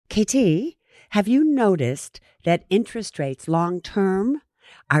KT, have you noticed that interest rates long term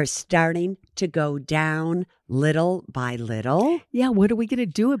are starting to go down little by little? Yeah, what are we going to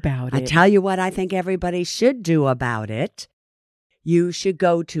do about it? I tell you what I think everybody should do about it. You should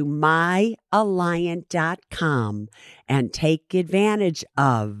go to myalliant.com and take advantage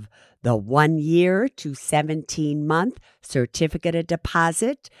of the 1 year to 17-month certificate of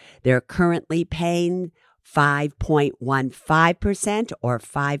deposit. They're currently paying 5.15% or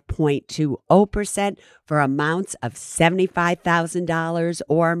 5.20% for amounts of $75,000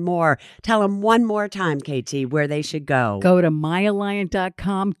 or more. Tell them one more time, KT, where they should go. Go to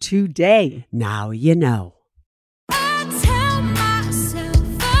myalliant.com today. Now you know.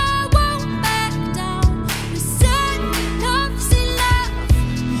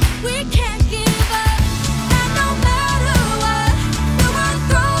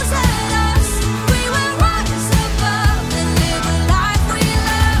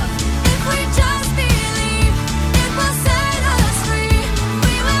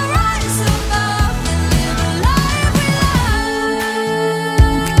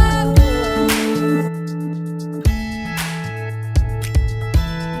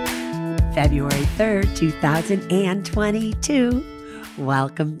 February 3rd, 2022.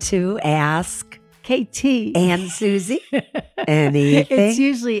 Welcome to Ask KT and Suze. Anything? It's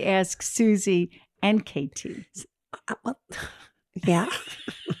usually Ask Suze and KT. Well, yeah.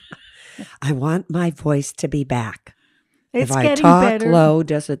 I want my voice to be back. It's if I getting talk better. low,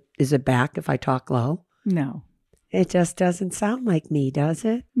 is it back if I talk low? No. It just doesn't sound like me, does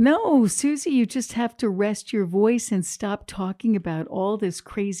it? No, Suze, you just have to rest your voice and stop talking about all this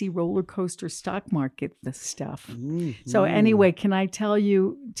crazy roller coaster stock market stuff. Mm-hmm. So anyway, can I tell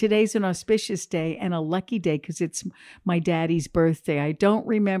you, today's an auspicious day and a lucky day because it's my daddy's birthday. I don't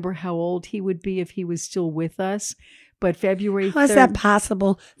remember how old he would be if he was still with us, but February 3rd. How is that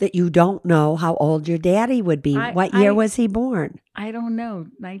possible that you don't know how old your daddy would be? What year was he born? I don't know,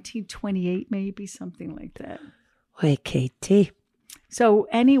 1928 maybe, something like that. Wait, KT. So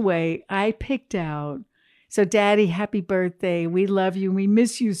anyway, I picked out. So Daddy, happy birthday. We love you. We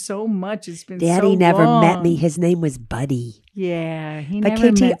miss you so much. It's been Daddy so long. never met me. His name was Buddy. Yeah, he but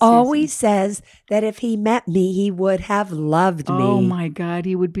never KT met always Susie. says that if he met me, he would have loved me. Oh my God,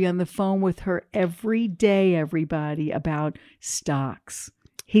 he would be on the phone with her every day, everybody, about stocks.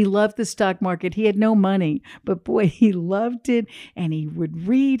 He loved the stock market. He had no money, but boy, he loved it, and he would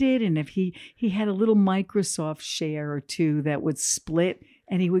read it. And if he had a little Microsoft share or two that would split,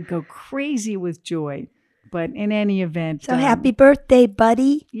 and he would go crazy with joy. But in any event. So happy birthday,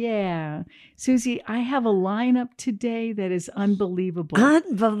 Buddy. Yeah. Suze, I have a lineup today that is unbelievable.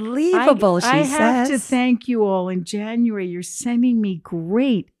 Unbelievable, she I says. I have to thank you all. In January, you're sending me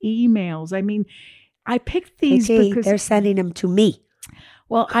great emails. I mean, I picked these because they're sending them to me.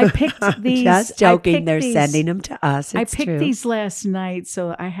 Well, I picked these. Just joking. They're sending them to us. I picked these last night,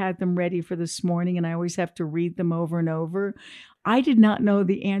 so I had them ready for this morning, and I always have to read them over and over. I did not know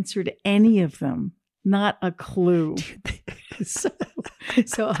the answer to any of them. Not a clue. so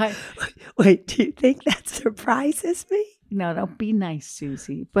I... Wait, do you think that surprises me? No, don't be nice, Suze.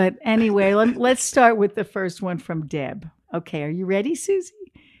 But anyway, let's start with the first one from Deb. Okay, are you ready, Suze?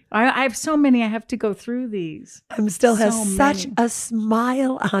 I have so many. I have to go through these. I'm still has such a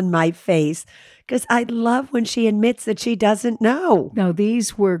smile on my face because I love when she admits that she doesn't know. No,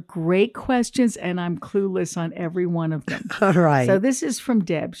 these were great questions, and I'm clueless on every one of them. All right. So this is from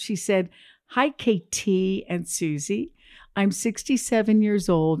Deb. She said, "Hi, KT and Suze. I'm 67 years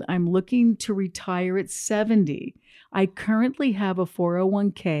old. I'm looking to retire at 70. I currently have a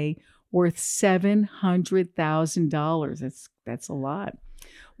 401k worth $700,000. That's a lot.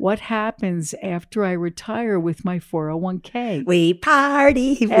 What happens after I retire with my 401k? We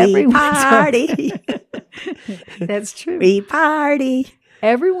party. That's true. We party.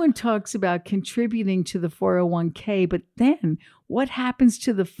 Everyone talks about contributing to the 401k, but then what happens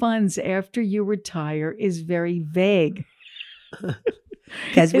to the funds after you retire is very vague.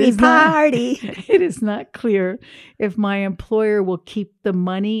 Because we party. It is not clear if my employer will keep the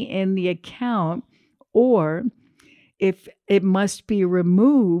money in the account or if it must be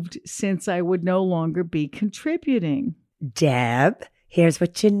removed since I would no longer be contributing." Deb, here's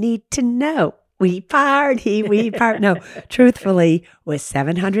what you need to know. We party. No, truthfully, with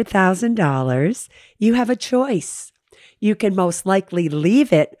 $700,000, you have a choice. You can most likely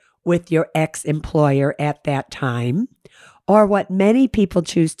leave it with your ex-employer at that time, or what many people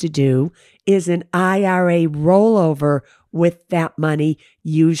choose to do is an IRA rollover with that money,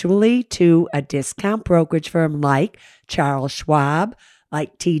 usually to a discount brokerage firm like Charles Schwab,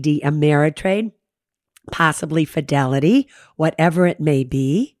 like TD Ameritrade, possibly Fidelity, whatever it may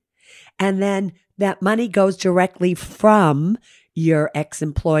be. And then that money goes directly from your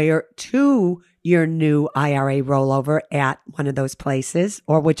ex-employer to your new IRA rollover at one of those places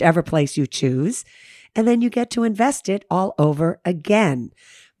or whichever place you choose. And then you get to invest it all over again.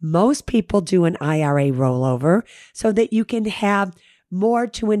 Most people do an IRA rollover so that you can have more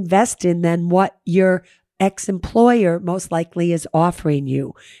to invest in than what your ex-employer most likely is offering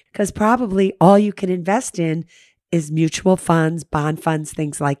you. Because probably all you can invest in is mutual funds, bond funds,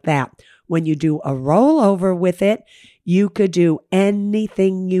 things like that. When you do a rollover with it, you could do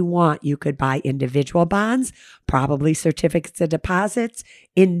anything you want. You could buy individual bonds, probably certificates of deposits,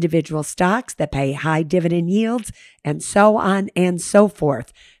 individual stocks that pay high dividend yields, and so on and so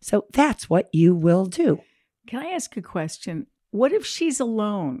forth. So that's what you will do. Can I ask a question? What if she's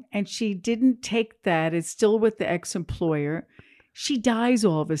alone and she didn't take that? It's still with the ex-employer. She dies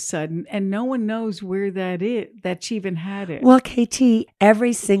all of a sudden and no one knows where that is, that she even had it. Well, KT,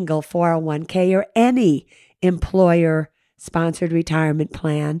 every single 401k or any employer-sponsored retirement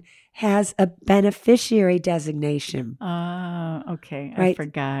plan has a beneficiary designation. Okay. Right? I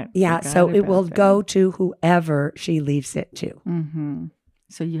forgot. Yeah, Forgot so it about will that. go to whoever she leaves it to. Mm-hmm.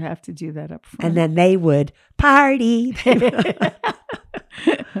 So you have to do that up front. And then they would party.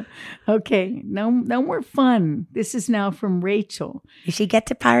 Okay, no more fun. This is now from Rachel. Does she get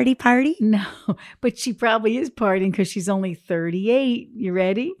to party? No, but she probably is partying because she's only 38. You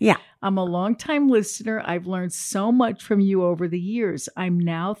ready? Yeah. I'm a longtime listener. I've learned so much from you over the years. I'm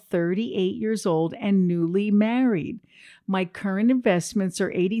now 38 years old and newly married. My current investments are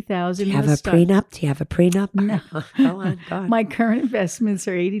 $80,000. Do you have a prenup? Do you have a prenup? No. Go on. My current investments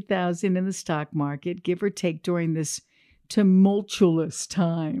are $80,000 in the stock market, give or take, during this tumultuous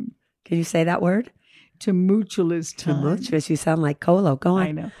time. Can you say that word? Tumultuous time. Tumultuous. You sound like Colo. Go on.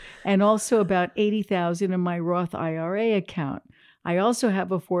 I know. And also about $80,000 in my Roth IRA account. I also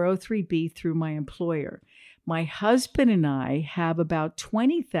have a 403B through my employer. My husband and I have about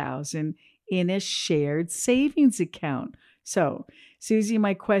 $20,000 in a shared savings account. So, Susie,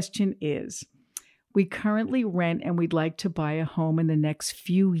 my question is, we currently rent and we'd like to buy a home in the next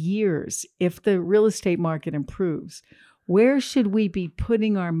few years if the real estate market improves. Where should we be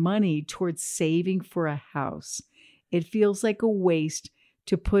putting our money towards saving for a house? It feels like a waste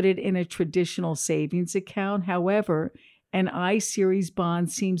to put it in a traditional savings account. However, an I-Series bond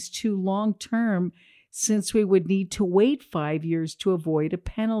seems too long-term since we would need to wait 5 years to avoid a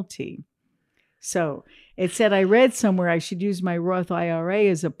penalty. So it said, I read somewhere I should use my Roth IRA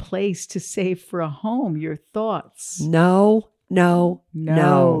as a place to save for a home. Your thoughts? No.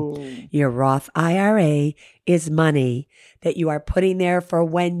 Your Roth IRA is money that you are putting there for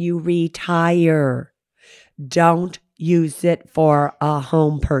when you retire. Don't use it for a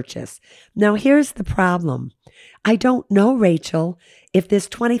home purchase. Now, here's the problem. I don't know, Rachel, if this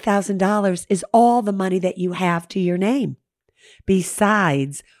 $20,000 is all the money that you have to your name.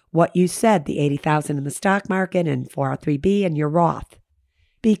 Besides what you said, the $80,000 in the stock market and 403B and your Roth.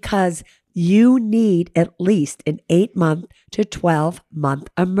 Because you need at least an 8-month to 12-month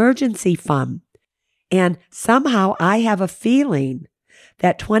emergency fund. And somehow I have a feeling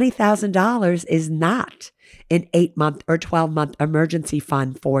that $20,000 is not an 8-month or 12-month emergency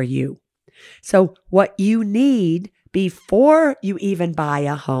fund for you. So what you need before you even buy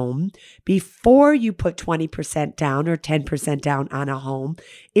a home, before you put 20% down or 10% down on a home,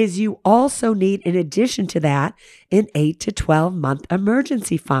 is you also need, in addition to that, an 8 to 12-month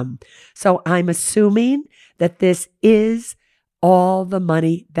emergency fund. So I'm assuming that this is all the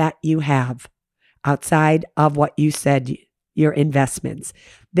money that you have outside of what you said, your investments.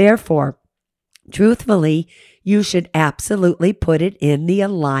 Therefore, truthfully, you should absolutely put it in the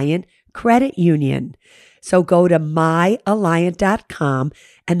Alliant Credit Union. So go to myalliant.com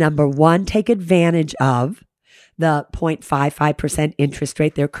and number one, take advantage of the 0.55% interest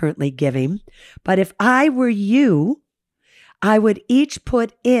rate they're currently giving. But if I were you, I would each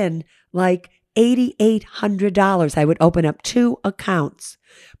put in like $8,800. I would open up 2 accounts,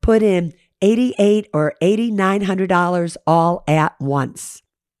 put in $8,800 or $8,900 all at once.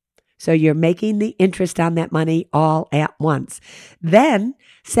 So you're making the interest on that money all at once. Then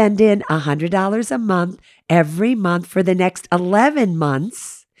send in $100 a month every month for the next 11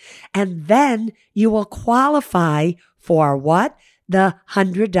 months. And then you will qualify for what? The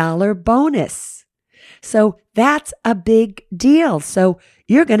 $100 bonus. So that's a big deal. So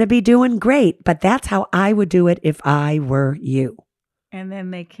you're going to be doing great, but that's how I would do it if I were you. And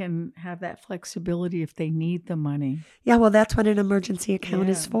then they can have that flexibility if they need the money. Yeah, well, that's what an emergency account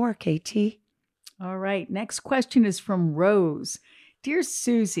is for, KT. All right. Next question is from Rose. Dear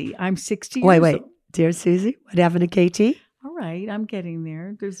Susie, I'm 60 years old. Wait. Dear Susie, what happened to KT? All right, I'm getting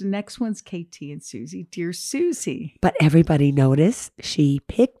there. There's the next one's KT and Susie. Dear Susie. But everybody noticed she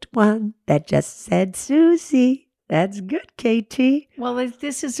picked one that just said Susie. That's good, KT. Well,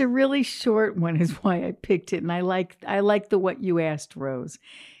 this is a really short one, is why I picked it, and I like the what you asked, Rose.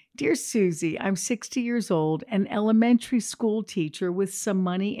 Dear Susie, I'm 60 years old, an elementary school teacher with some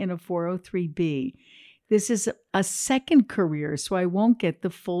money in a 403B. This is a second career, so I won't get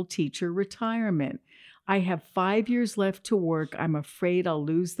the full teacher retirement. I have 5 years left to work. I'm afraid I'll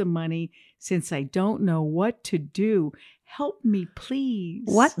lose the money since I don't know what to do. Help me, please.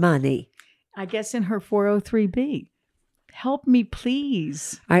 What money? I guess in her 403B. Help me,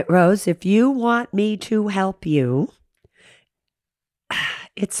 please. All right, Rose, if you want me to help you,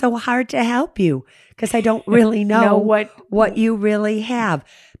 it's so hard to help you because I don't really know what you really have.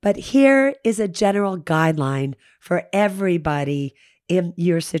 But here is a general guideline for everybody in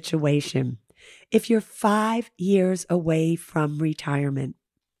your situation. If you're 5 years away from retirement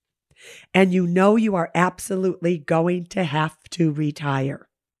and you know you are absolutely going to have to retire,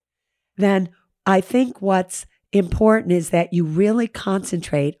 then I think what's important is that you really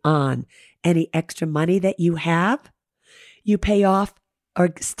concentrate on any extra money that you have. You pay off or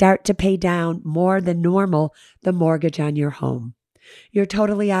start to pay down more than normal the mortgage on your home. You're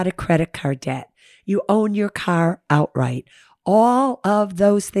totally out of credit card debt. You own your car outright. All of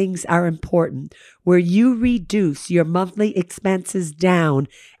those things are important where you reduce your monthly expenses down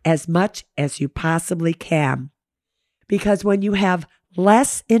as much as you possibly can. Because when you have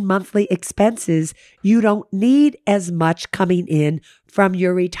less in monthly expenses, you don't need as much coming in from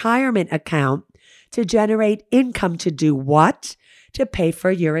your retirement account to generate income to do what? To pay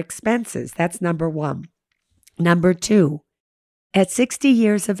for your expenses. That's number one. Number two, at 60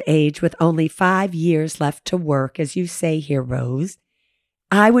 years of age with only 5 years left to work, as you say here, Rose,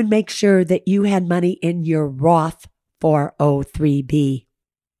 I would make sure that you had money in your Roth 403B.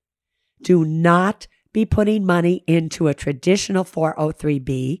 Do not be putting money into a traditional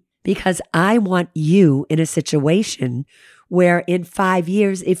 403B because I want you in a situation where in 5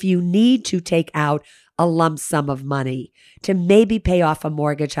 years, if you need to take out a lump sum of money to maybe pay off a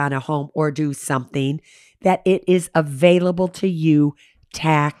mortgage on a home or do something, that it is available to you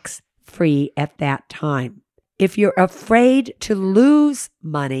tax-free at that time. If you're afraid to lose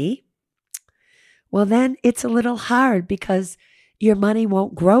money, well, then it's a little hard because your money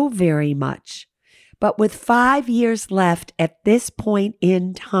won't grow very much. But with 5 years left at this point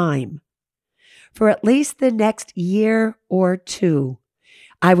in time, for at least the next year or two,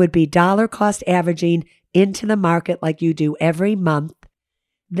 I would be dollar cost averaging into the market like you do every month.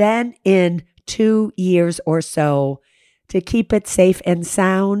 Then in 2 years or so, to keep it safe and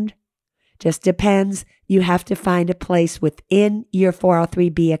sound, just depends. You have to find a place within your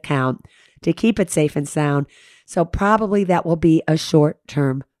 403B account to keep it safe and sound. So probably that will be a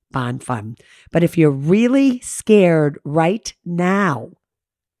short-term bond fund. But if you're really scared right now,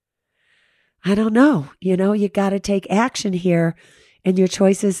 I don't know, you got to take action here. And your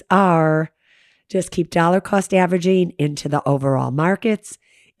choices are just keep dollar cost averaging into the overall markets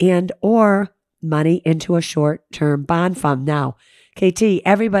and or money into a short-term bond fund. Now, KT,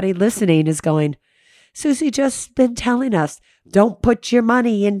 everybody listening is going, Susie just been telling us, don't put your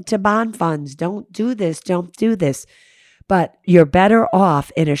money into bond funds. Don't do this. Don't do this. But you're better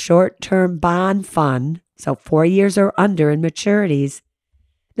off in a short-term bond fund, so 4 years or under in maturities,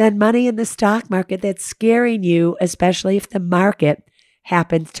 than money in the stock market that's scaring you, especially if the market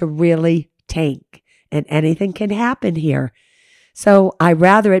happens to really tank. And anything can happen here. So I'd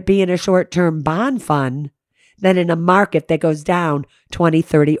rather it be in a short-term bond fund than in a market that goes down 20,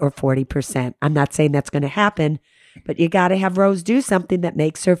 30, or 40%. I'm not saying that's going to happen, but you got to have Rose do something that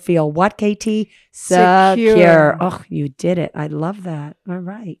makes her feel what, KT? Secure. Oh, you did it. I love that. All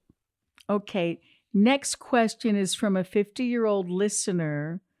right. Okay. Next question is from a 50-year-old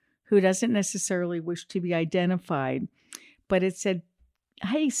listener who doesn't necessarily wish to be identified, but it said,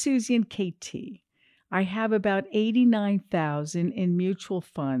 hey, Susie and KT, I have about $89,000 in mutual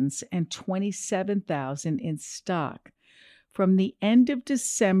funds and $27,000 in stock. From the end of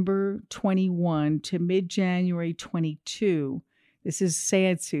December 21 to mid-January 22, this is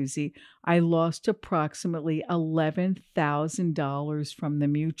sad, Susie, I lost approximately $11,000 from the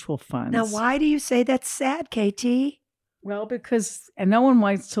mutual funds. Now, why do you say that's sad, KT? Well, because, and no one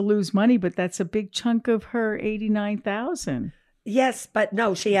wants to lose money, but that's a big chunk of her $89,000. Yes, but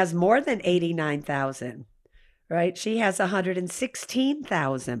no, she has more than 89,000, right? She has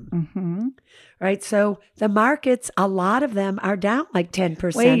 116,000, right? So the markets, a lot of them are down like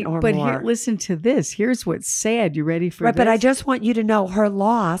 10% or but more. Here, listen to this. Here's what's sad. You ready for this? But I just want you to know her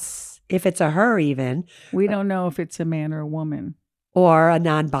loss if it's a her even, We don't know if it's a man or a woman. or a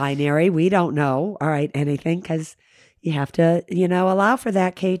non-binary. We don't know, all right, anything, because you have to, allow for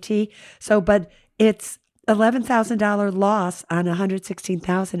that, KT. So, but it's $11,000 loss on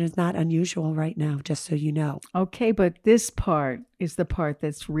 $116,000 is not unusual right now, just so you know. Okay, but this part is the part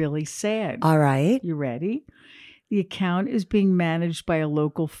that's really sad. All right. You ready? The account is being managed by a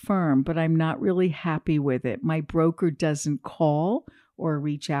local firm, but I'm not really happy with it. My broker doesn't call or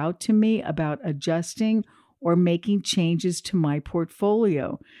reach out to me about adjusting or making changes to my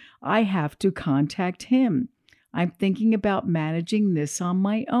portfolio. I have to contact him. I'm thinking about managing this on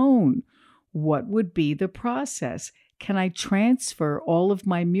my own. What would be the process? Can I transfer all of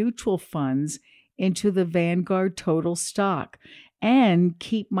my mutual funds into the Vanguard Total stock and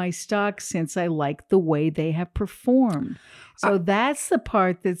keep my stock since I like the way they have performed? So that's the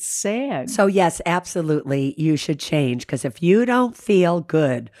part that's sad. So yes, absolutely, you should change, because if you don't feel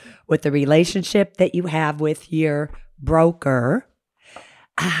good with the relationship that you have with your broker,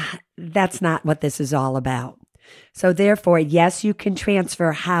 that's not what this is all about. So therefore, yes, you can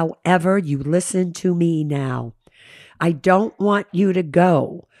transfer. However, you listen to me now. I don't want you to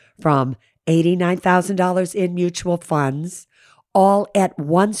go from $89,000 in mutual funds all at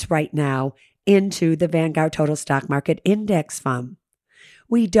once right now into the Vanguard Total Stock Market Index Fund.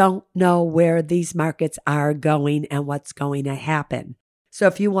 We don't know where these markets are going and what's going to happen. So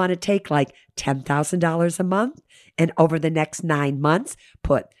if you want to take like $10,000 a month and over the next 9 months,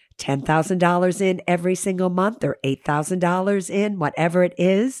 put $10,000 in every single month or $8,000 in, whatever it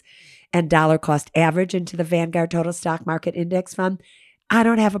is, and dollar cost average into the Vanguard Total Stock Market Index Fund, I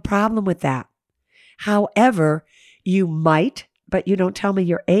don't have a problem with that. However, you might, but you don't tell me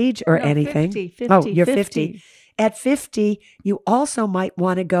your age or anything. 50, oh, you're 50. At 50, you also might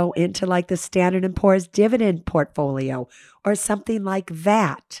want to go into like the Standard & Poor's dividend portfolio or something like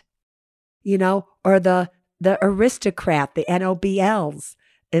that, or the Aristocrat, the NOBLs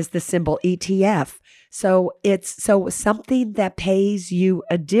is the symbol ETF. So it's something that pays you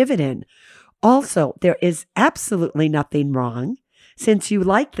a dividend. Also, there is absolutely nothing wrong, since you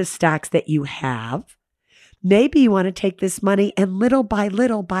like the stocks that you have. Maybe you want to take this money and little by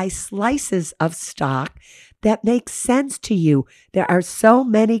little buy slices of stock that makes sense to you. There are so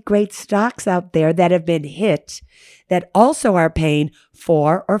many great stocks out there that have been hit that also are paying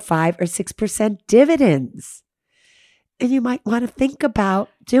 4 or 5 or 6% dividends. And you might want to think about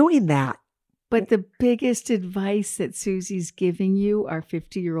doing that. But the biggest advice that Susie's giving you, our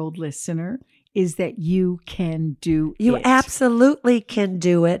 50-year-old listener, is that you can do it. You absolutely can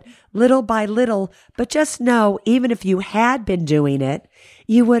do it little by little, but just know, even if you had been doing it,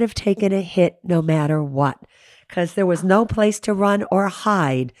 you would have taken a hit no matter what, because there was no place to run or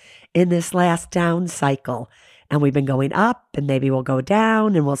hide in this last down cycle. And we've been going up, and maybe we'll go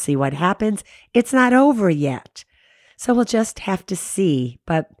down, and we'll see what happens. It's not over yet. So we'll just have to see,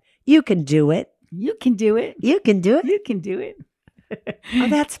 but you can do it. You can do it. You can do it. You can do it. Oh,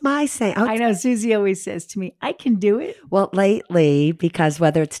 that's my saying. I know Susie always says to me, I can do it. Well, lately, because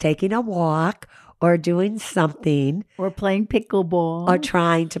whether it's taking a walk or doing something, or playing pickleball, or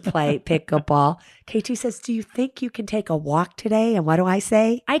trying to play pickleball, KT says, do you think you can take a walk today? And what do I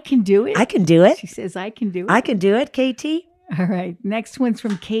say? I can do it. I can do it. She says, I can do it. I can do it, KT. All right. Next one's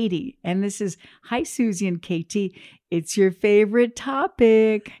from Katie. And this is, hi, Susie and KT. It's your favorite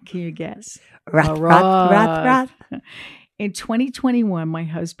topic. Can you guess? Roth. In 2021, my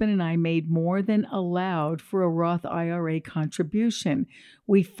husband and I made more than allowed for a Roth IRA contribution.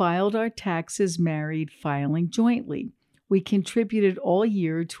 We filed our taxes married, filing jointly. We contributed all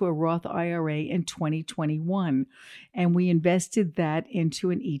year to a Roth IRA in 2021, and we invested that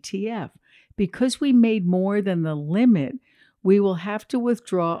into an ETF. Because we made more than the limit, we will have to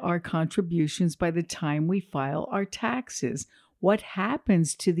withdraw our contributions by the time we file our taxes. What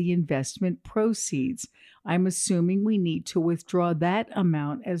happens to the investment proceeds? I'm assuming we need to withdraw that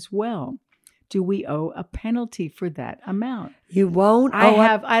amount as well. Do we owe a penalty for that amount? You won't.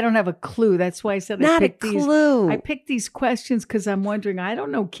 I don't have a clue. That's why I said not I a clue. I picked these questions because I'm wondering. I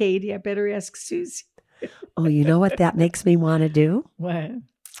don't know, Katie. I better ask Susie. Oh, you know what that makes me want to do? What?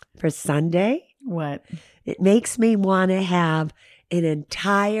 For Sunday? What? It makes me want to have an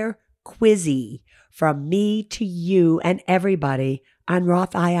entire quizzy from me to you and everybody on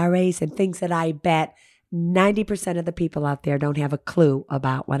Roth IRAs and things that I bet 90% of the people out there don't have a clue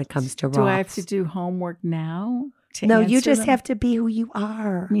about when it comes to Roths. Do I have to do homework now? No, you just have to be who you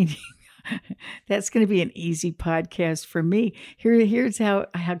are. Meaning, that's going to be an easy podcast for me. Here's how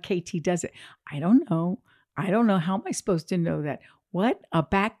KT does it. I don't know. How am I supposed to know that? What? A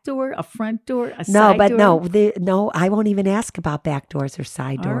back door, a front door, a No, side but door? no, I won't even ask about back doors or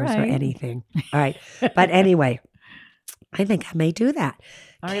side All doors or right. anything. All right. But anyway, I think I may do that.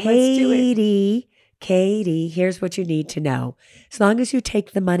 All right, let's do it. Katie, here's what you need to know. As long as you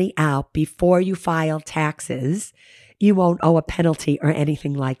take the money out before you file taxes, you won't owe a penalty or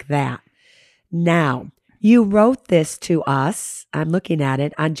anything like that. Now, you wrote this to us, I'm looking at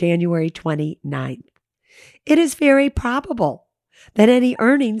it, on January 29th. It is very probable that any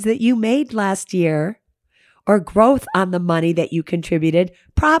earnings that you made last year or growth on the money that you contributed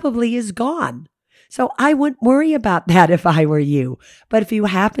probably is gone. So I wouldn't worry about that if I were you. But if you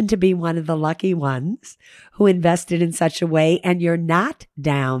happen to be one of the lucky ones who invested in such a way and you're not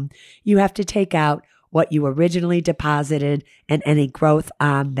down, you have to take out what you originally deposited and any growth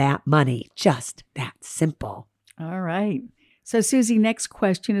on that money. Just that simple. All right. So, Susie, next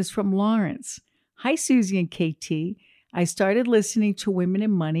question is from Lawrence. Hi, Susie and KT. I started listening to Women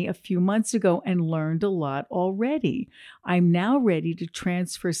in Money a few months ago and learned a lot already. I'm now ready to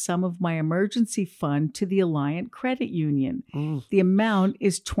transfer some of my emergency fund to the Alliant Credit Union. The amount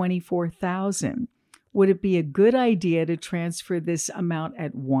is $24,000. Would it be a good idea to transfer this amount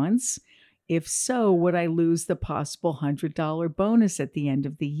at once? If so, would I lose the possible $100 bonus at the end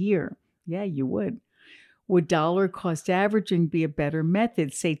of the year? Yeah, you would. Would dollar cost averaging be a better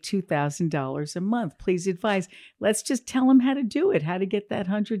method, say $2,000 a month? Please advise. Let's just tell them how to do it, how to get that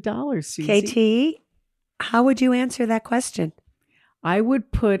 $100, Susie. KT, how would you answer that question? I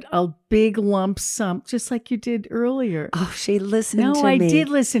would put a big lump sum, just like you did earlier. Oh, she listened to me. No, I did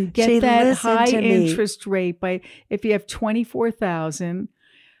listen. Get She that listened high to me. interest rate by, if you have $24,000,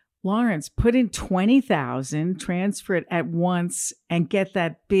 Lawrence, put in $20,000, transfer it at once and get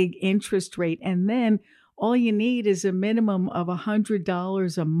that big interest rate. And then all you need is a minimum of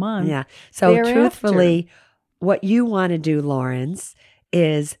 $100 a month. Yeah. So thereafter. truthfully, what you want to do, Lawrence,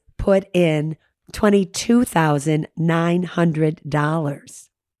 is put in $22,900,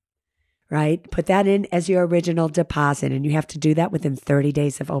 right? Put that in as your original deposit. And you have to do that within 30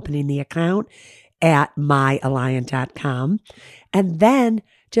 days of opening the account at myalliant.com. And then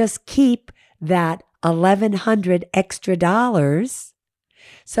just keep that $1,100 extra dollars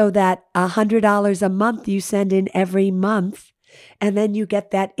so that $100 a month you send in every month. And then you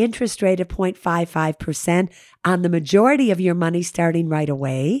get that interest rate of 0.55% on the majority of your money starting right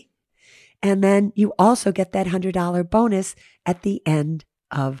away. And then you also get that $100 bonus at the end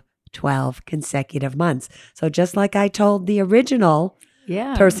of 12 consecutive months. So just like I told the original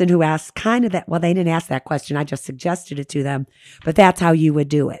person who asked kind of that, well, they didn't ask that question. I just suggested it to them, but that's how you would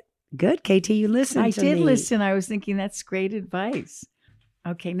do it. Good, KT, you listened to me. I did listen. I was thinking that's great advice.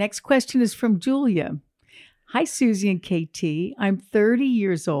 Okay, next question is from Julia. Hi, Susie and KT. I'm 30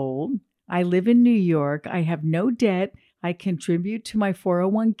 years old. I live in New York. I have no debt. I contribute to my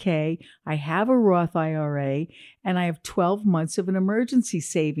 401k. I have a Roth IRA, and I have 12 months of an emergency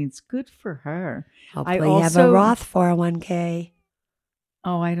savings. Good for her. Hopefully you have a Roth 401k.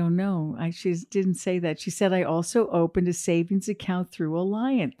 Oh, I don't know. She didn't say that. She said, I also opened a savings account through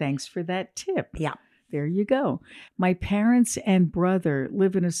Alliant. Thanks for that tip. Yeah. There you go. My parents and brother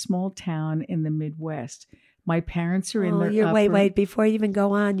live in a small town in the Midwest. My parents are in their upper... Wait. Before you even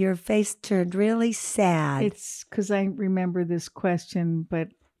go on, your face turned really sad. It's because I remember this question, but...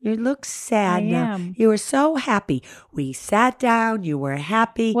 You look sad now. Am. You were so happy. We sat down. You were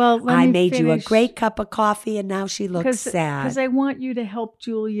happy. Well, I made you a great cup of coffee, and now she looks sad. Because I want you to help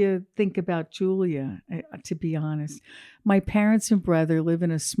Julia think about Julia, to be honest. My parents and brother live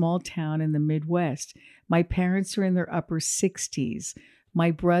in a small town in the Midwest. My parents are in their upper 60s. My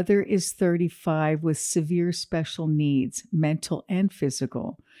brother is 35 with severe special needs, mental and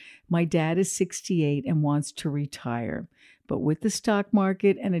physical. My dad is 68 and wants to retire. But with the stock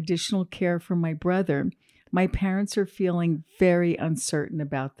market and additional care for my brother, my parents are feeling very uncertain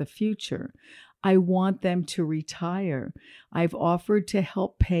about the future. I want them to retire. I've offered to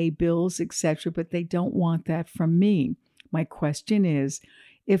help pay bills, etc., but they don't want that from me. My question is,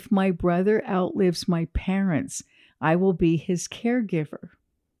 if my brother outlives my parents, I will be his caregiver.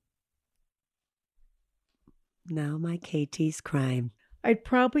 Now my KT's crying. I'd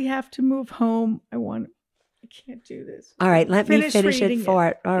probably have to move home. I can't do this. All right, let me finish it for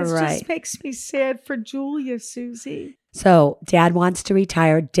it. All right. It just makes me sad for Julia, Susie. So Dad wants to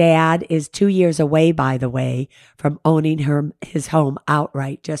retire. Dad is 2 years away, by the way, from owning his home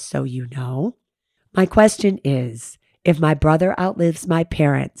outright, just so you know. My question is, if my brother outlives my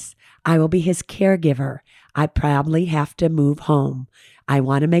parents, I will be his caregiver. I probably have to move home. I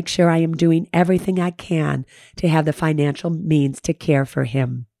want to make sure I am doing everything I can to have the financial means to care for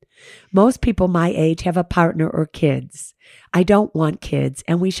him. Most people my age have a partner or kids. I don't want kids,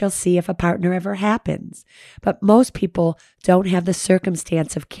 and we shall see if a partner ever happens. But most people don't have the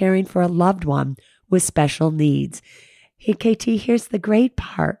circumstance of caring for a loved one with special needs. Hey, KT, here's the great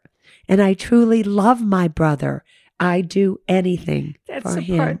part. And I truly love my brother. I do anything That's for the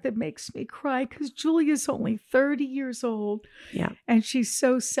him. part that makes me cry because Julia's only 30 years old. Yeah. And she's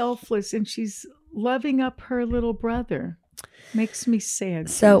so selfless and she's loving up her little brother. Makes me sad.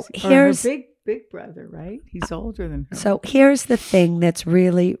 So Suze. Or here's her big brother, right? He's older than her. So here's the thing that's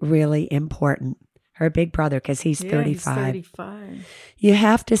really, really important. Her big brother, because he's 35. He's 35. You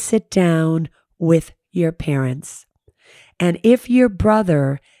have to sit down with your parents. And if your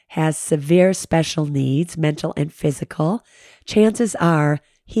brother has severe special needs, mental and physical, chances are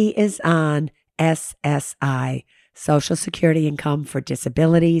he is on SSI, Social Security income for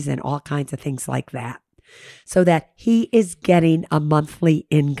disabilities and all kinds of things like that, so that he is getting a monthly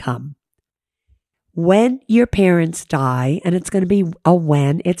income. When your parents die, and it's going to be a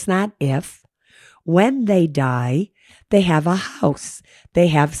when, it's not if, when they die, they have a house. They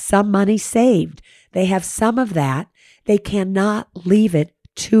have some money saved. They have some of that. They cannot leave it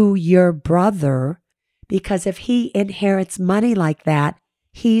to your brother because if he inherits money like that,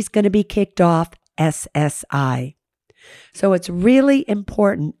 he's going to be kicked off SSI. So it's really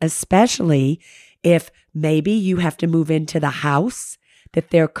important, especially if maybe you have to move into the house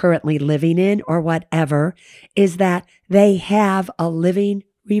that they're currently living in or whatever, is that they have a living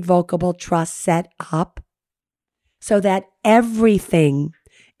revocable trust set up so that everything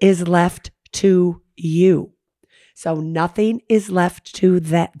is left to you. So nothing is left to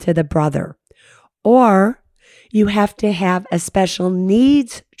the brother. Or you have to have a special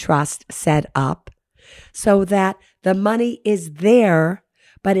needs trust set up so that the money is there,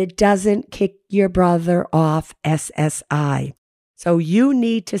 but it doesn't kick your brother off SSI. So you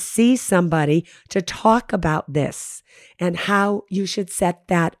need to see somebody to talk about this and how you should set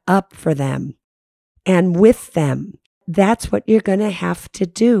that up for them and with them. That's what you're going to have to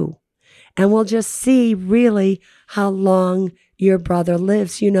do. And we'll just see really how long your brother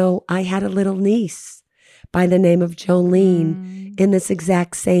lives. You know, I had a little niece by the name of Jolene in this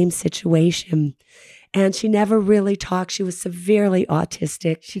exact same situation. And she never really talked. She was severely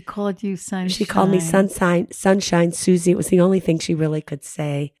autistic. She called you Sunshine. She called me Sunshine Suze. It was the only thing she really could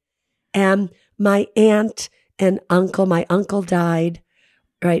say. And my aunt and uncle, my uncle died,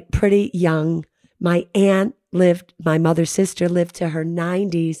 right, pretty young. My aunt lived, my mother's sister lived to her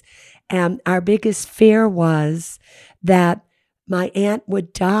 90s. And our biggest fear was that my aunt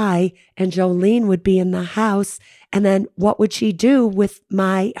would die and Jolene would be in the house. And then what would she do with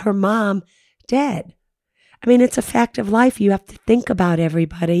her mom dead? I mean, it's a fact of life. You have to think about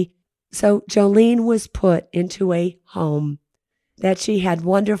everybody. So Jolene was put into a home that she had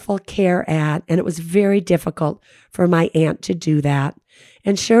wonderful care at. And it was very difficult for my aunt to do that.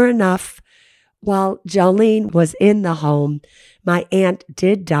 And sure enough, while Jolene was in the home, my aunt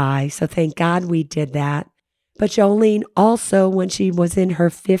did die, so thank God we did that. But Jolene also, when she was in her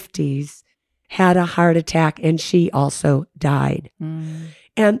 50s, had a heart attack and she also died.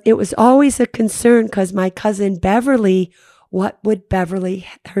 And it was always a concern because my cousin Beverly,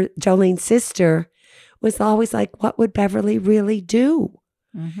 Jolene's sister, was always like, what would Beverly really do?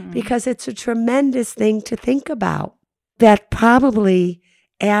 Because it's a tremendous thing to think about. That probably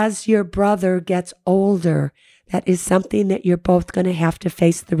as your brother gets older, that is something that you're both going to have to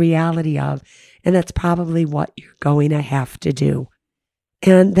face the reality of. And that's probably what you're going to have to do.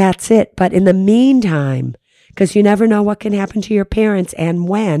 And that's it. But in the meantime, because you never know what can happen to your parents and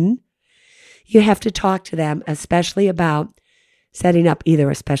when, you have to talk to them, especially about setting up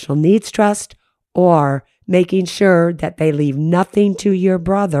either a special needs trust or making sure that they leave nothing to your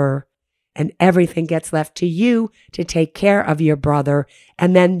brother and everything gets left to you to take care of your brother.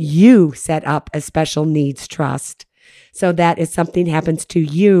 And then you set up a special needs trust so that if something happens to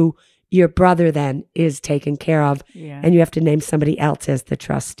you, your brother then is taken care of. Yeah. And you have to name somebody else as the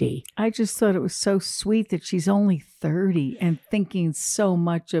trustee. I just thought it was so sweet that she's only 30 and thinking so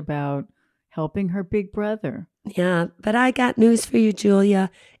much about helping her big brother. Yeah, but I got news for you,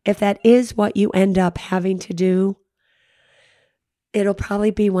 Julia. If that is what you end up having to do, it'll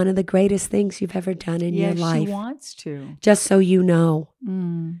probably be one of the greatest things you've ever done in your life. Yeah, she wants to. Just so you know.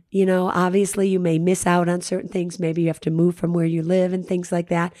 You know, obviously you may miss out on certain things. Maybe you have to move from where you live and things like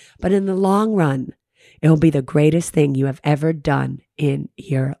that. But in the long run, it'll be the greatest thing you have ever done in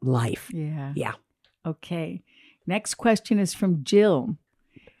your life. Yeah. Yeah. Okay. Next question is from Jill.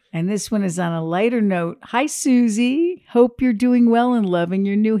 And this one is on a lighter note. Hi, Susie. Hope you're doing well and loving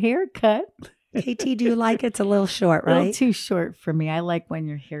your new haircut. KT, do you like it? It's a little short, A little right? too short for me. I like when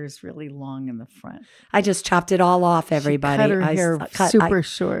your hair is really long in the front. I just chopped it all off, everybody. She cut her hair super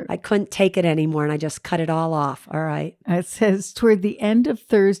short. I couldn't take it anymore, and I just cut it all off. All right. It says, toward the end of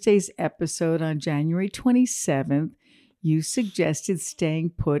Thursday's episode on January 27th, you suggested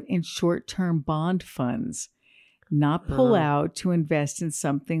staying put in short-term bond funds, not pull out to invest in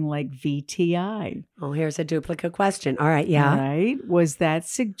something like VTI. Oh, here's a duplicate question. All right, yeah. Right? Was that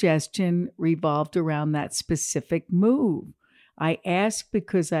suggestion revolved around that specific move? I ask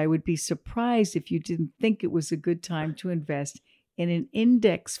because I would be surprised if you didn't think it was a good time to invest in an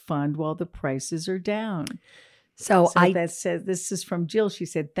index fund while the prices are down. So that says, this is from Jill. She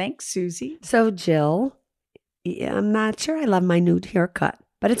said, thanks, Susie. So Jill, I'm not sure I love my new haircut,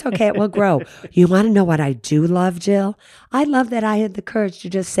 but it's okay. It will grow. You want to know what I do love, Jill? I love that I had the courage to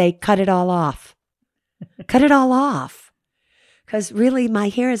just say, cut it all off. Cut it all off. Because really, my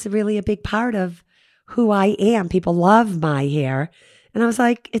hair is really a big part of who I am. People love my hair. And I was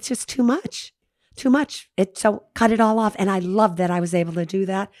like, it's just too much. Too much. So cut it all off. And I love that I was able to do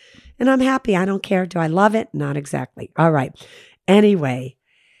that. And I'm happy. I don't care. Do I love it? Not exactly. All right. Anyway,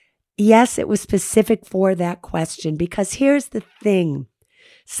 yes, it was specific for that question, because here's the thing.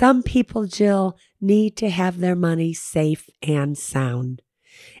 Some people, Jill, need to have their money safe and sound.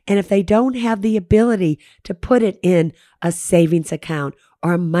 And if they don't have the ability to put it in a savings account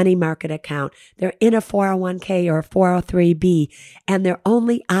or a money market account, they're in a 401k or a 403b, and their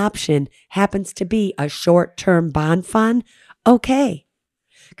only option happens to be a short-term bond fund, okay.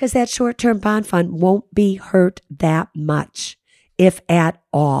 Because that short-term bond fund won't be hurt that much, if at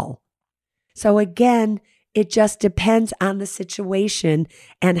all. So again, it just depends on the situation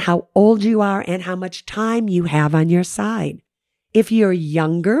and how old you are and how much time you have on your side. If you're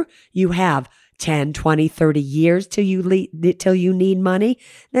younger, you have 10, 20, 30 years till you need money,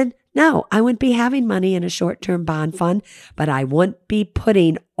 then no, I wouldn't be having money in a short-term bond fund, but I wouldn't be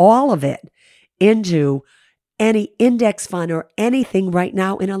putting all of it into any index fund or anything right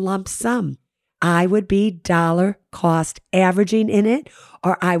now in a lump sum. I would be dollar cost averaging in it,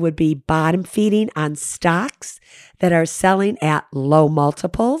 or I would be bottom feeding on stocks that are selling at low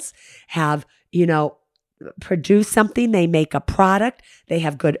multiples, have, produce something, they make a product, they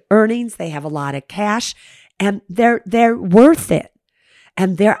have good earnings, they have a lot of cash, and they're worth it.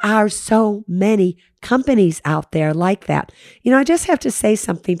 And there are so many companies out there like that. I just have to say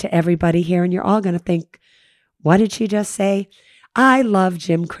something to everybody here, and you're all going to think, what did she just say? I love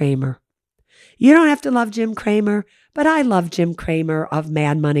Jim Cramer. You don't have to love Jim Cramer, but I love Jim Cramer of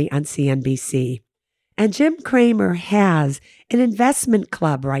Mad Money on CNBC. And Jim Cramer has an investment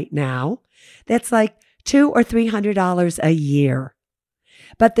club right now that's like $200 or $300 a year.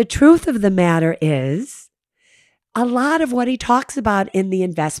 But the truth of the matter is, a lot of what he talks about in the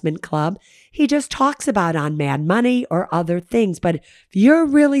investment club, he just talks about on Mad Money or other things. But if you're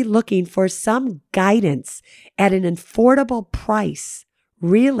really looking for some guidance at an affordable price,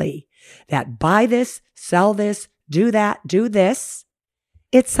 really, that buy this, sell this, do that, do this,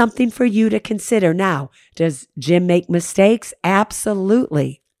 it's something for you to consider. Now, does Jim make mistakes?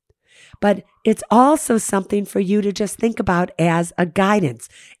 Absolutely. But it's also something for you to just think about as a guidance.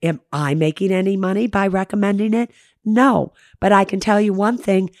 Am I making any money by recommending it? No. But I can tell you one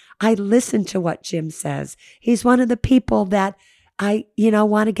thing. I listen to what Jim says. He's one of the people that I,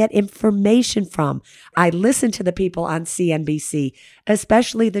 want to get information from. I listen to the people on CNBC,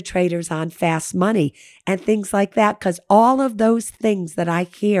 especially the traders on Fast Money and things like that, because all of those things that I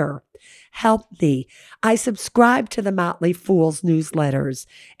hear help me. I subscribe to the Motley Fool's newsletters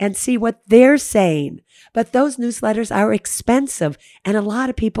and see what they're saying. But those newsletters are expensive and a lot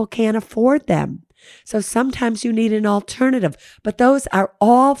of people can't afford them. So sometimes you need an alternative. But those are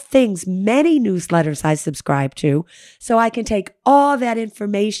all things, many newsletters I subscribe to, so I can take all that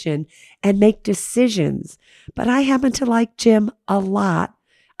information and make decisions. But I happen to like Jim a lot.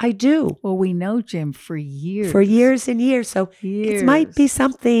 I do. Well, we know Jim for years. For years and years. So it might be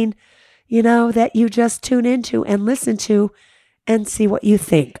something, that you just tune into and listen to and see what you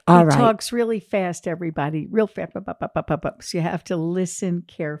think. All right. He talks really fast, everybody. Real fast. So you have to listen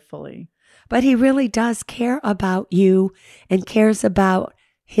carefully. But he really does care about you and cares about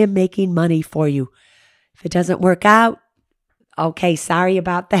him making money for you. If it doesn't work out, okay, sorry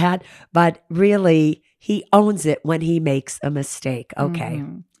about that. But really, he owns it when he makes a mistake. Okay.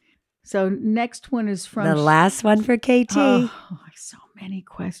 Mm-hmm. So next one is from... The last one for KT. Oh, so many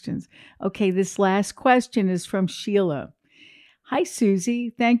questions. Okay, this last question is from Sheila. Hi, Susie.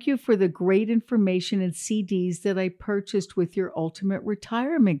 Thank you for the great information and CDs that I purchased with your Ultimate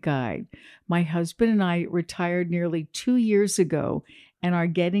Retirement Guide. My husband and I retired nearly 2 years ago, and are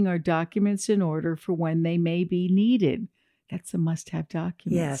getting our documents in order for when they may be needed. That's a must-have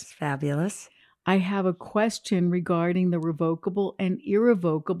document. Yes, fabulous. I have a question regarding the revocable and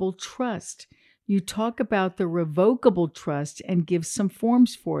irrevocable trust. You talk about the revocable trust and give some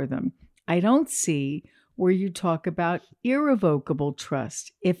forms for them. I don't see where you talk about irrevocable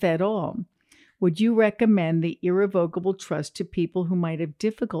trust, if at all. Would you recommend the irrevocable trust to people who might have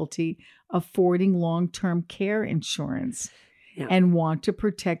difficulty affording long-term care insurance and want to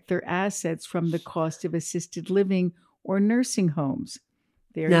protect their assets from the cost of assisted living or nursing homes?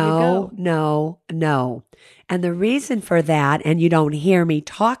 There you go. No. And the reason for that, and you don't hear me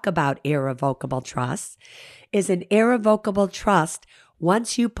talk about irrevocable trusts, is an irrevocable trust.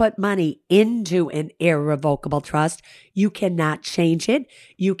 Once you put money into an irrevocable trust, you cannot change it.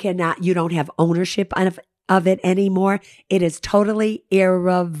 You don't have ownership of it anymore. It is totally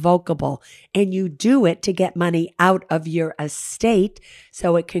irrevocable. And you do it to get money out of your estate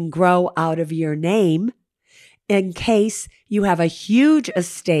so it can grow out of your name in case you have a huge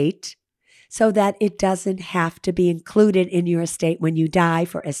estate, so that it doesn't have to be included in your estate when you die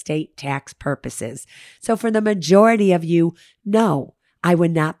for estate tax purposes. So for the majority of you, no, I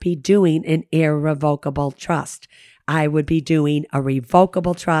would not be doing an irrevocable trust. I would be doing a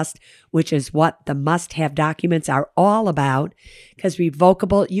revocable trust, which is what the must-have documents are all about, because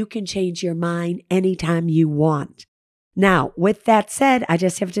revocable, you can change your mind anytime you want. Now, with that said, I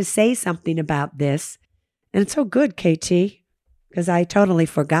just have to say something about this. And it's so good, KT, because I totally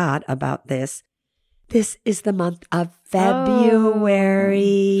forgot about this. This is the month of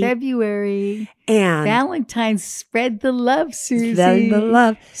February. February. And Valentine's, spread the love, Suze. Spread the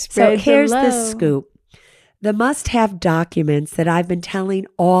love. Spread so here's the the scoop. The must-have documents that I've been telling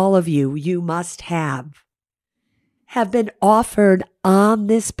all of you must have been offered on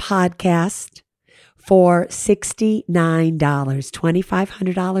this podcast for $69,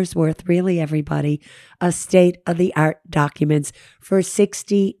 $2,500 worth, really, everybody, a state-of-the-art documents for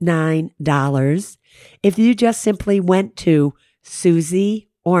 $69. If you just simply went to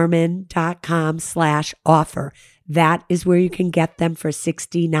suzeorman.com/offer, that is where you can get them for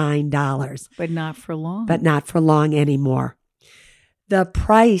 $69. But not for long. But not for long anymore. The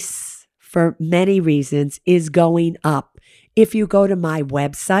price, for many reasons, is going up. If you go to my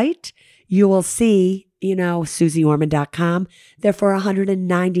website, you will see, suzeorman.com, they're for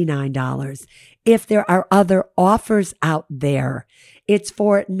 $199. If there are other offers out there, it's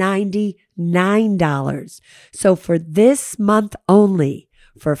for $99. So for this month only,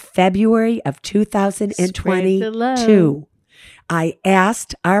 for February of 2022, I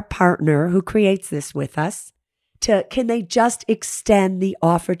asked our partner who creates this with us, can they just extend the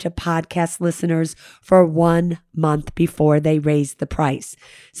offer to podcast listeners for 1 month before they raise the price?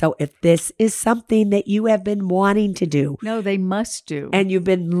 So if this is something that you have been wanting to do. No, they must do. And you've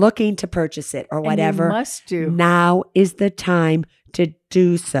been looking to purchase it or whatever. And you must do. Now is the time to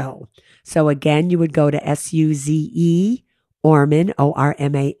do so. So again, you would go to SUZE Orman,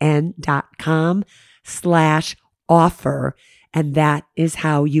 ORMAN.com/offer. And that is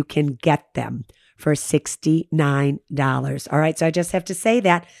how you can get them for $69. All right. So I just have to say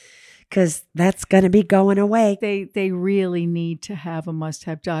that because that's going to be going away. They really need to have a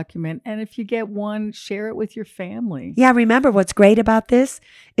must-have document. And if you get one, share it with your family. Yeah. Remember, what's great about this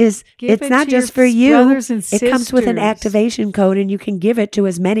is it's not just for you. It comes with an activation code, and you can give it to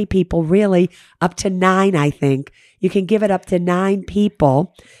as many people, really, up to 9, I think. You can give it up to 9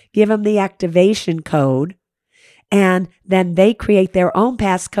 people, give them the activation code, and then they create their own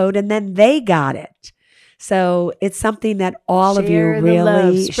passcode, and then they got it. So it's something that all of you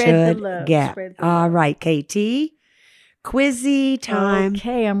really should get. All right, KT, quizzy time.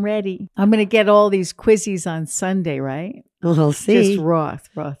 Okay, I'm ready. I'm going to get all these quizzies on Sunday, right? We'll see. Just Roth.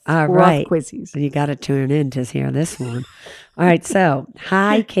 All right. Quizzies. You got to tune in to hear this one. All right, so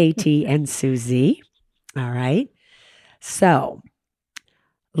hi, KT and Suze. All right. So,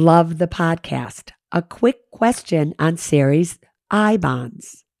 love the podcast. A quick question on Series I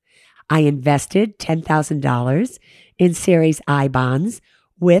bonds. I invested $10,000 in Series I bonds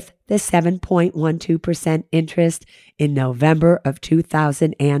with the 7.12% interest in November of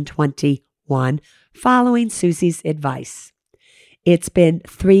 2021, following Suze's advice. It's been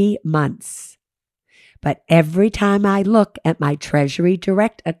 3 months, but every time I look at my Treasury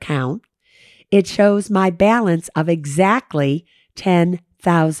Direct account, it shows my balance of exactly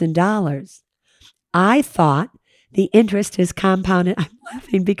 $10,000. I thought the interest is compounded. I'm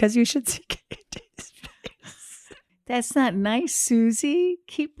laughing because you should see Katie's face. That's not nice, Suze.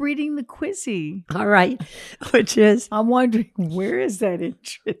 Keep reading the quizzy. All right, which is? I'm wondering, where is that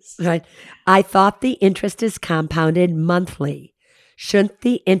interest? Right. I thought the interest is compounded monthly, shouldn't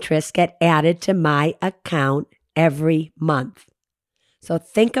the interest get added to my account every month? So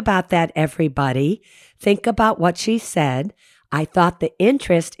think about that, everybody. Think about what she said. I thought the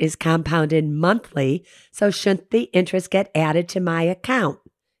interest is compounded monthly, so shouldn't the interest get added to my account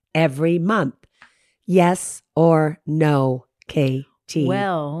every month? Yes or no, KT?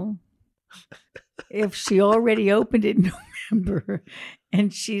 Well, if she already opened it in November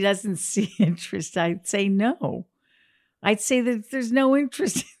and she doesn't see interest, I'd say no. I'd say that there's no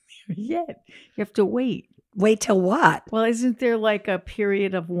interest in there yet. You have to wait. Wait till what? Well, isn't there like a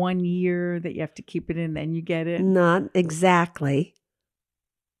period of 1 year that you have to keep it in, then you get it? Not exactly.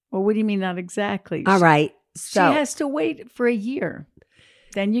 Well, what do you mean not exactly? All right. She So has to wait for a year.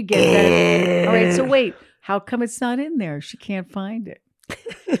 Then you get that. All right, so wait. How come it's not in there? She can't find it.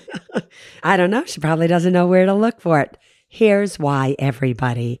 I don't know. She probably doesn't know where to look for it. Here's why,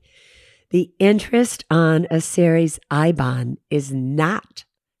 everybody. The interest on a series I bond is not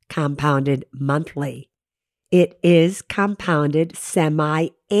compounded monthly. It is compounded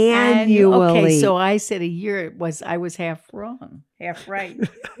semi-annually. Okay, so I said a year. I was half wrong, half right.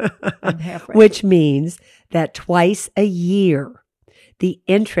 I'm half right. Which means that twice a year, the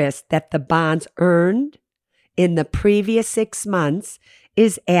interest that the bonds earned in the previous 6 months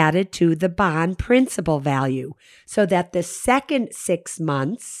is added to the bond principal value, so that the second 6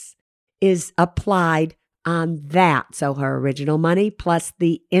 months is applied on that. So her original money plus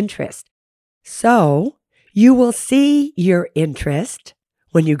the interest. So you will see your interest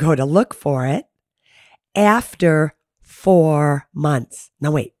when you go to look for it after 4 months.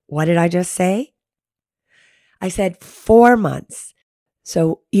 Now wait, what did I just say? I said 4 months.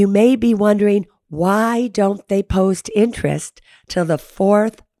 So you may be wondering, why don't they post interest till the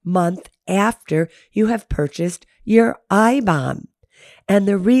 4th month after you have purchased your I-bond? And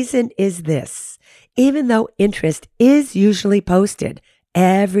the reason is this: even though interest is usually posted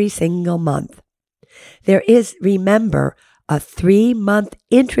every single month, there is, remember, a 3-month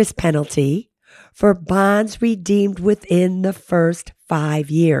interest penalty for bonds redeemed within the first 5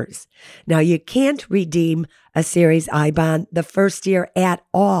 years. Now, you can't redeem a Series I bond the first year at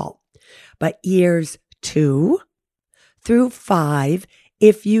all, but years 2 through 5,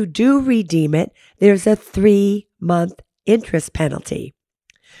 if you do redeem it, there's a 3-month interest penalty.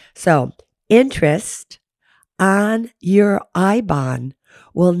 So, interest on your I bond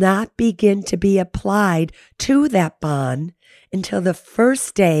will not begin to be applied to that bond until the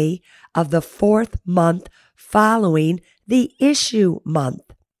first day of the 4th month following the issue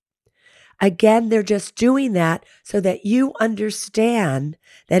month. Again, they're just doing that so that you understand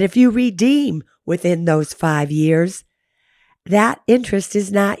that if you redeem within those 5 years, that interest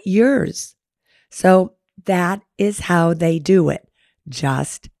is not yours. So that is how they do it.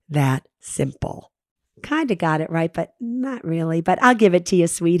 Just that simple. Kind of got it right, but not really. But I'll give it to you,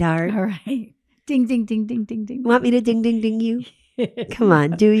 sweetheart. All right. Ding, ding, ding, ding, ding, ding. Want me to ding, ding, ding you? Come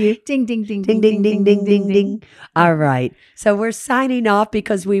on, do you? Ding, ding, ding, Ding, ding, ding, ding, ding, ding. All right. So we're signing off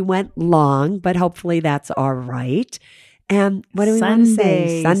because we went long, but hopefully that's all right. And what do we want to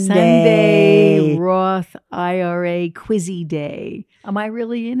say? Sunday, Roth IRA Quizzy Day. Am I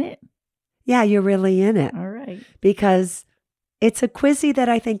really in it? Yeah, you're really in it. All right. Because it's a quizzy that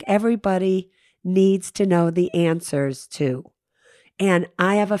I think everybody needs to know the answers to. And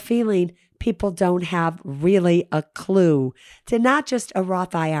I have a feeling people don't have really a clue to not just a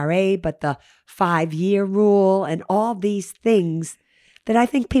Roth IRA, but the 5-year rule and all these things that I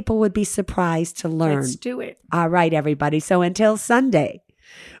think people would be surprised to learn. Let's do it. All right, everybody. So until Sunday,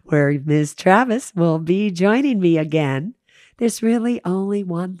 where Ms. Travis will be joining me again, there's really only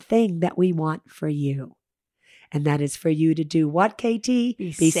one thing that we want for you. And that is for you to do what, KT?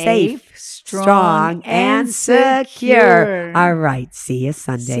 Be safe, strong, and secure. All right. See you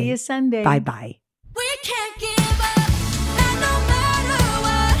Sunday. See you Sunday. Bye-bye. We can't give up, and no matter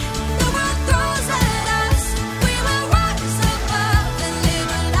what the world throws at us, we will rise above and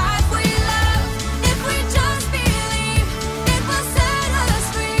live a life we love. If we just believe, it will set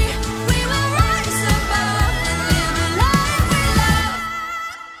us free. We will rise above and live a life we love.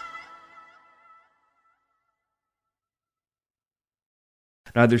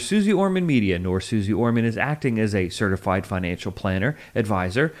 Neither Suze Orman Media nor Suze Orman is acting as a certified financial planner,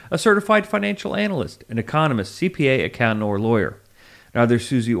 advisor, a certified financial analyst, an economist, CPA, accountant, or lawyer. Neither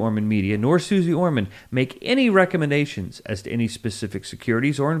Suze Orman Media nor Suze Orman make any recommendations as to any specific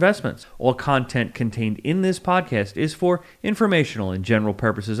securities or investments. All content contained in this podcast is for informational and general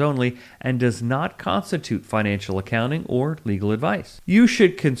purposes only and does not constitute financial accounting or legal advice. You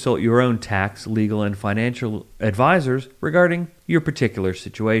should consult your own tax, legal, and financial advisors regarding your particular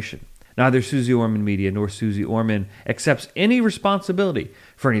situation. Neither Suze Orman Media nor Suze Orman accepts any responsibility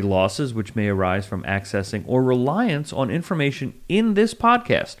for any losses which may arise from accessing or reliance on information in this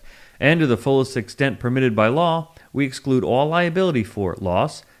podcast. And to the fullest extent permitted by law, we exclude all liability for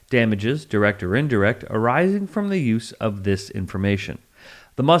loss, damages, direct or indirect, arising from the use of this information.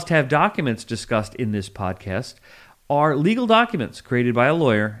 The must-have documents discussed in this podcast are legal documents created by a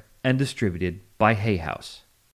lawyer and distributed by Hay House.